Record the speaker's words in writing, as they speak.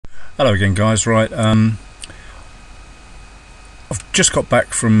Hello again, guys. Right, I've just got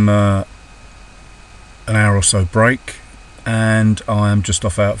back from an hour or so break, and I am just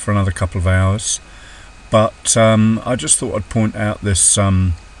off out for another couple of hours. But I just thought I'd point out this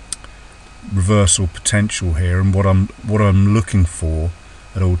reversal potential here and what I'm looking for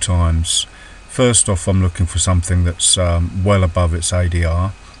at all times. First off, I'm looking for something that's well above its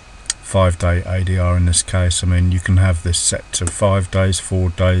ADR. 5-day ADR in this case. I mean, you can have this set to 5 days,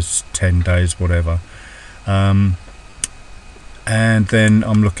 4 days, 10 days, whatever. And then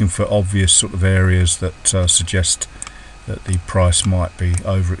I'm looking for obvious sort of areas that suggest that the price might be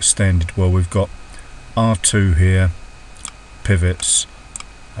overextended. Well, we've got R2 here, pivots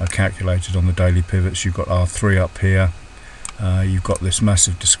calculated on the daily pivots. You've got R3 up here. You've got this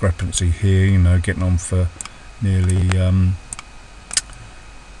massive discrepancy here, you know, getting on for nearly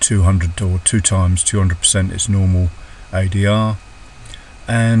 200 or 2 times 200% its normal ADR.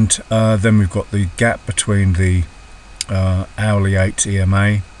 And then we've got the gap between the hourly 8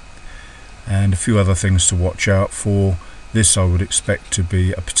 EMA and a few other things to watch out for. This I would expect to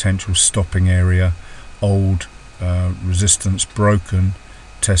be a potential stopping area. Old resistance broken,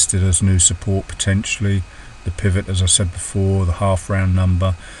 tested as new support potentially. The pivot, as I said before, the half round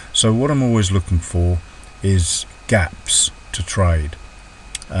number. So what I'm always looking for is gaps to trade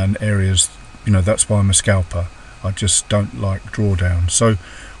and areas, you know, that's why I'm a scalper. I just don't like drawdown. So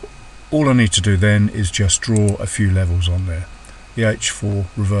all I need to do then is just draw a few levels on there. The H4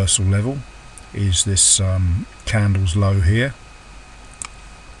 reversal level is this candle's low here.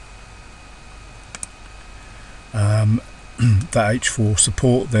 That H4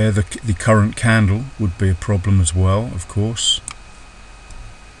 support there, the current candle would be a problem as well, of course,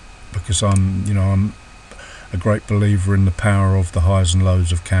 because I'm a great believer in the power of the highs and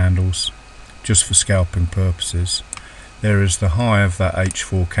lows of candles, just for scalping purposes. There is the high of that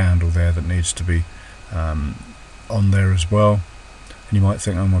H4 candle there that needs to be on there as well. And you might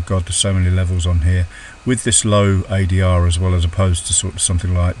think, oh my god, there's so many levels on here. With this low ADR as well, as opposed to sort of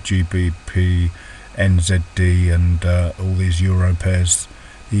something like GBP, NZD and all these euro pairs,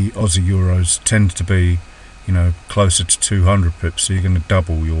 the Aussie euros tend to be, you know, closer to 200 pips, so you're going to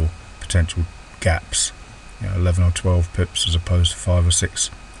double your potential gaps, you know, 11 or 12 pips as opposed to 5 or 6,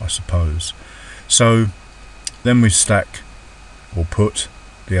 I suppose. So then we stack or put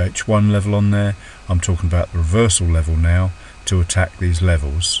the H1 level on there. I'm talking about the reversal level now to attack these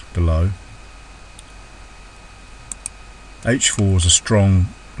levels below. H4s are strong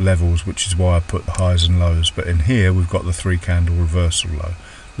levels, which is why I put the highs and lows, but in here we've got the 3 candle reversal low.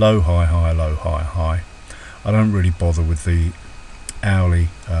 Low, high, high, low, high, high. I don't really bother with the hourly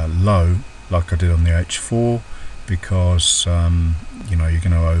low like I did on the H4 because you know, you're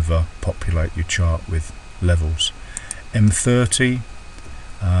going to overpopulate your chart with levels. M30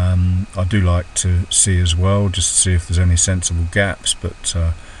 I do like to see as well, just to see if there's any sensible gaps, but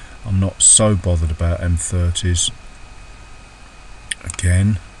I'm not so bothered about M30s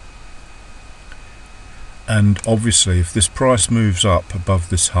again. And obviously if this price moves up above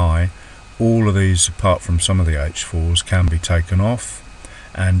this high, all of these, apart from some of the H4s, can be taken off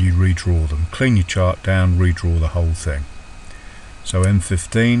and you redraw them. Clean your chart down, redraw the whole thing. So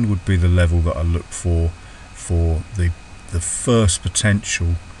M15 would be the level that I look for the first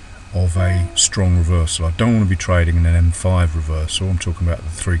potential of a strong reversal. I don't want to be trading in an M5 reversal. I'm talking about the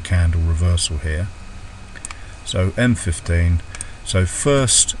 3 candle reversal here. So M15. So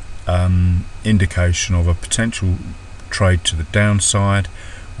first indication of a potential trade to the downside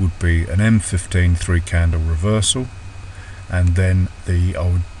would be an M15 3 candle reversal, and then I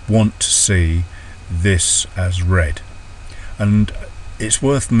would want to see this as red. And it's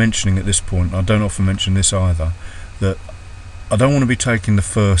worth mentioning at this point, I don't often mention this either, that I don't want to be taking the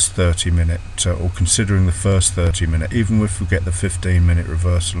first 30-minute or considering the first 30-minute, even if we get the 15-minute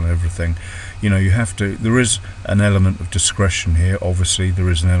reversal and everything. You know, you have to, there is an element of discretion here. Obviously there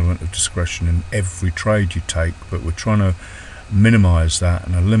is an element of discretion in every trade you take, but we're trying to minimize that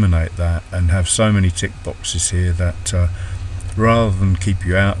and eliminate that and have so many tick boxes here that rather than keep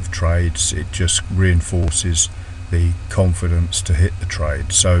you out of trades, it just reinforces the confidence to hit the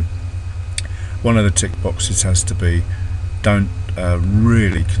trade. So one of the tick boxes has to be, don't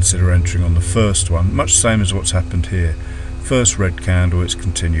really consider entering on the first one, much the same as what's happened here. First red candle, it's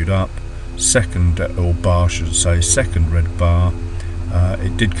continued up. Second, or bar should say, second red bar,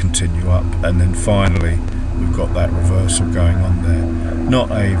 it did continue up, and then finally we've got that reversal going on there.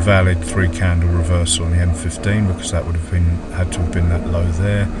 Not a valid 3 candle reversal on the M15 because that would have had to have been that low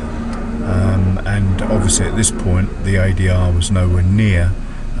there. And obviously at this point the ADR was nowhere near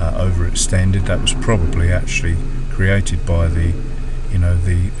overextended. That was probably actually created by the you know,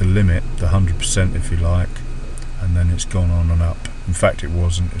 the limit, the 100% if you like, and then it's gone on and up. In fact, it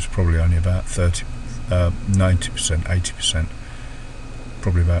wasn't. It was probably only about 90%, 80%,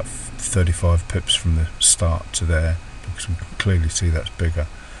 probably about 35 pips from the start to there, because we can clearly see that's bigger.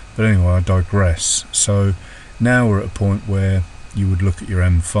 But anyway, I digress. So now we're at a point where you would look at your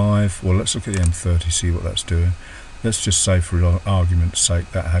M5. Well, let's look at the M30, see what that's doing. Let's just say, for argument's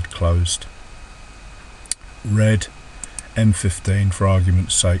sake, that had closed. Red M15, for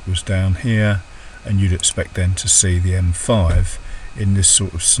argument's sake, was down here, and you'd expect then to see the M5 in this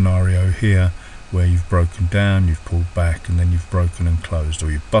sort of scenario here, where you've broken down, you've pulled back, and then you've broken and closed, or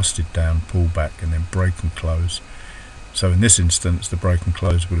you've busted down, pulled back, and then break and close. So in this instance, the break and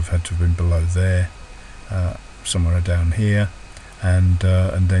close would have had to have been below there, somewhere down here, and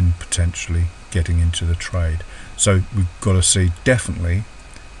then potentially getting into the trade. So we've got to see definitely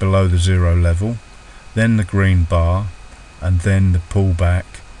below the 0 level, then the green bar, and then the pullback.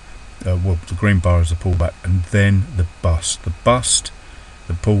 Well, the green bar is the pullback, and then the bust. The bust,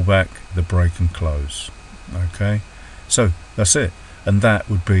 the pullback, the break and close. Okay, so that's it, and that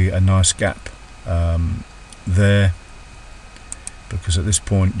would be a nice gap there, because at this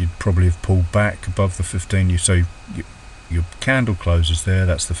point you'd probably have pulled back above the 15. Your candle closes there,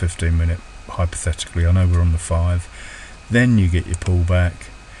 that's the 15-minute hypothetically. I know we're on the 5. Then you get your pullback,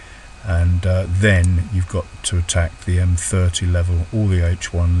 and then you've got to attack the M30 level or the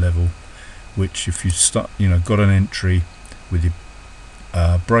H1 level, which if you start, you know, got an entry with your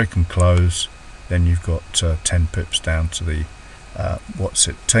break and close, then you've got 10 pips down to the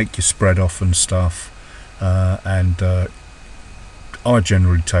take your spread off and stuff, and I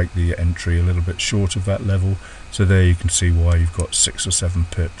generally take the entry a little bit short of that level. So there you can see why you've got 6 or 7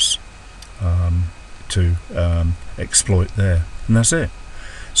 pips to exploit there, and that's it.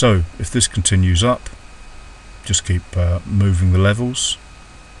 So if this continues up, just keep moving the levels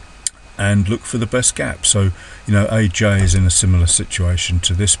and look for the best gap. So, you know, AJ is in a similar situation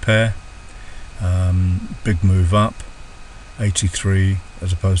to this pair. Big move up, 83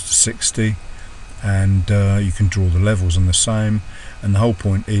 as opposed to 60, and you can draw the levels on the same, and the whole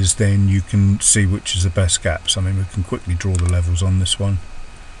point is then you can see which is the best gaps. I mean, we can quickly draw the levels on this one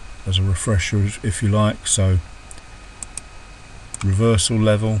as a refresher if you like. So reversal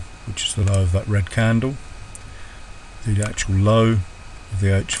level, which is the low of that red candle, the actual low of the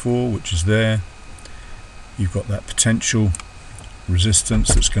H4, which is there. You've got that potential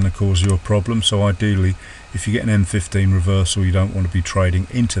resistance that's going to cause you a problem. So ideally, if you get an M15 reversal, you don't want to be trading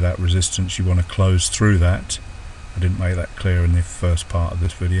into that resistance, you want to close through that. I didn't make that clear in the first part of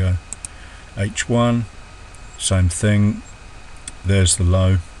this video. H1, same thing, there's the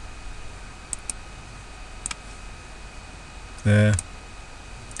low there,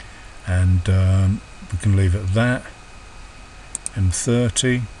 and we can leave it at that.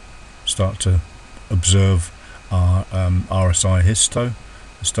 M30, start to observe our RSI histo.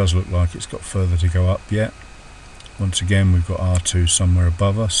 This does look like it's got further to go up yet. Once again, we've got R2 somewhere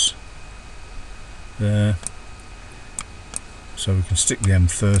above us there, so we can stick the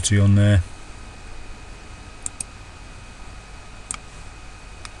M30 on there.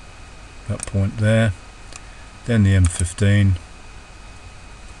 That point there, then the M15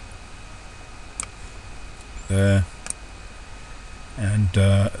 there, and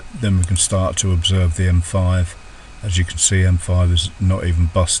then we can start to observe the M5. As you can see, M5 is not even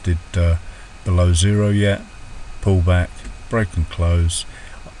busted below 0 yet. Pull back, break and close.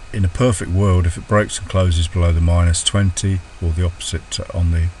 In a perfect world, if it breaks and closes below the -20, or the opposite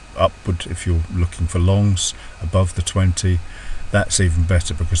on the upward, if you're looking for longs above the 20, that's even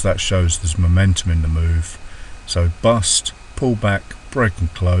better, because that shows there's momentum in the move. So bust, pull back, break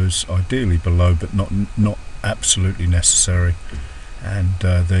and close, ideally below, but not absolutely necessary, and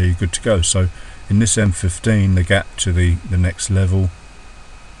there you're good to go. So in this M15, the gap to the next level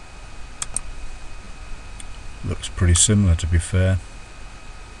looks pretty similar, to be fair.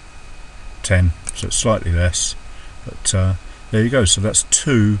 10, so it's slightly less, but there you go. So that's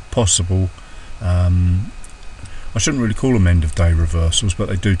 2 possible, I shouldn't really call them end of day reversals, but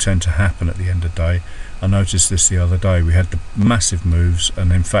they do tend to happen at the end of day. I noticed this the other day. We had the massive moves,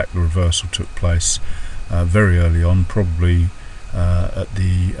 and in fact the reversal took place very early on, probably at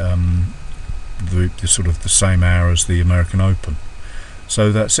the sort of the same hour as the American Open.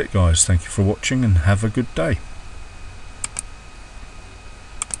 So that's it, guys. Thank you for watching, and have a good day.